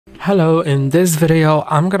Hello, in this video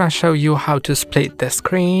I'm gonna show you how to split the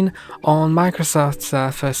screen on Microsoft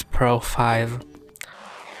Surface Pro 5.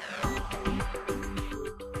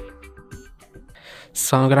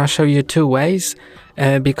 So I'm gonna show you two ways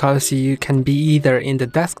because you can be either in the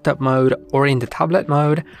desktop mode or in the tablet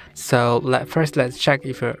mode. So first let's check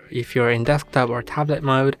if you're in desktop or tablet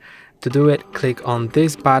mode. To do it, click on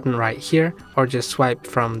this button right here or just swipe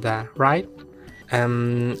from the right.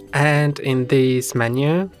 And in this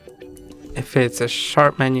menu, if it's a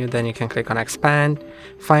short menu, then you can click on expand,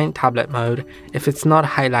 find tablet mode. If it's not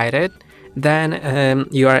highlighted, then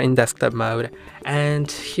you are in desktop mode. And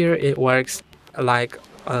here it works like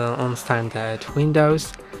on standard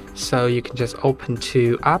Windows. So you can just open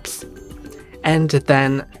two apps and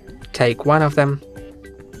then take one of them,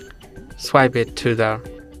 swipe it to the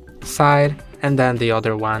side, and then the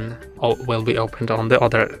other one will be opened on the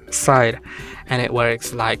other side, and it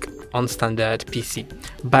works like on standard PC.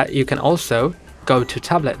 But you can also go to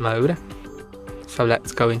tablet mode. So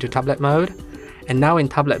let's go into tablet mode, and now in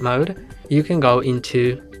tablet mode you can go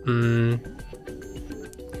into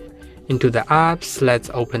the apps. Let's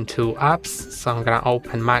open two apps. So I'm gonna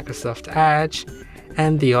open Microsoft Edge,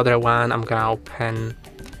 and the other one I'm gonna open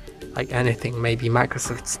like anything, maybe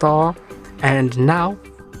Microsoft Store. And now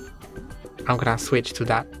I'm gonna switch to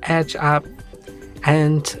that Edge app,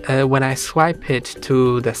 and when I swipe it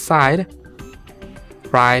to the side,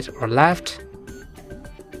 right or left,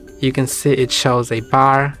 you can see it shows a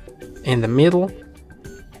bar in the middle.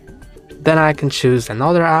 Then I can choose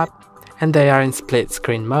another app, and they are in split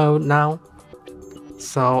screen mode now.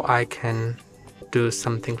 So I can do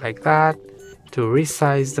something like that to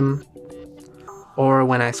resize them, or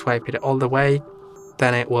when I swipe it all the way,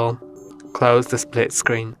 then it will close the split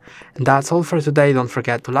screen. And that's all for today. Don't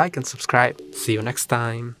forget to like and subscribe. See you next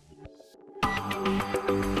time.